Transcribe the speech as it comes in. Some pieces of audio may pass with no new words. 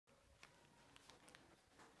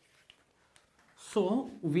So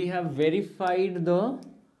we have verified the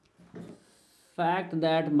fact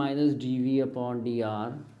that minus dV upon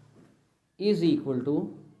dr is equal to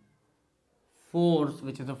force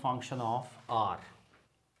which is a function of r.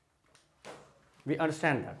 We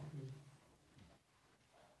understand that?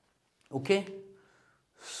 Okay.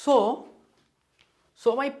 So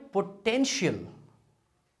my potential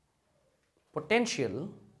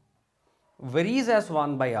varies as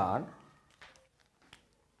 1 by r.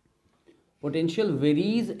 Potential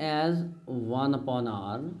varies as 1 upon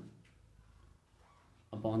r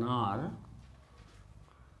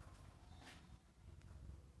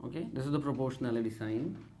okay, this is the proportionality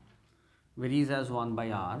sign, varies as 1 by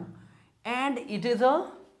r, and it is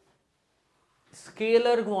a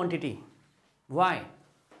scalar quantity. Why?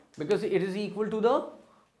 Because it is equal to the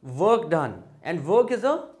work done, and work is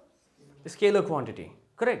a scalar quantity,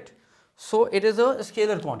 correct? So it is a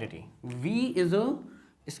scalar quantity. V is a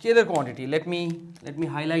scalar quantity. Let me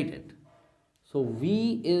highlight it. So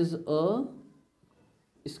V is a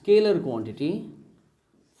scalar quantity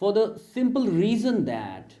for the simple reason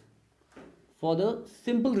that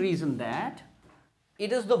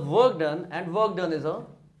it is the work done, and work done is a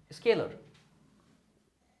scalar,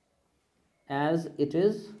 as it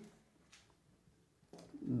is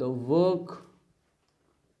the work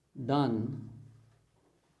done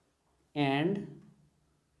and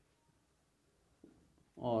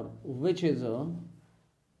or which is a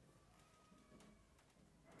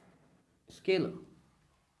scalar.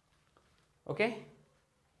 Okay,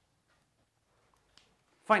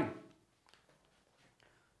 fine,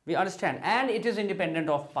 we understand, and it is independent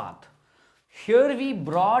of path. Here we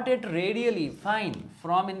brought it radially, fine,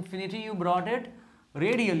 from infinity you brought it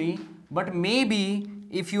radially, but maybe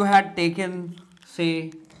if you had taken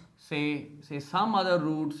say some other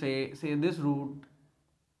route, say this route,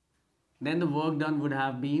 then the work done would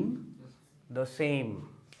have been the same.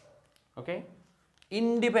 Okay,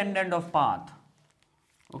 independent of path.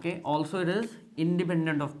 Okay, also it is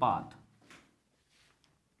independent of path.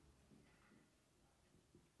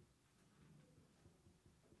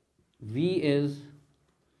 V is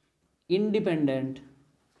independent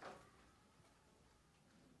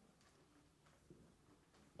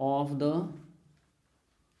of the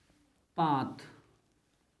path.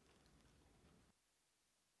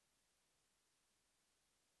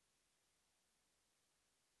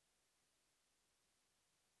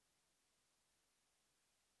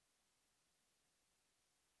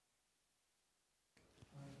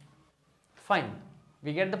 Fine,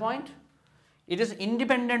 we get the point? It is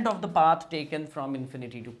independent of the path taken from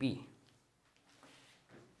infinity to P.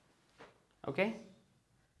 Okay?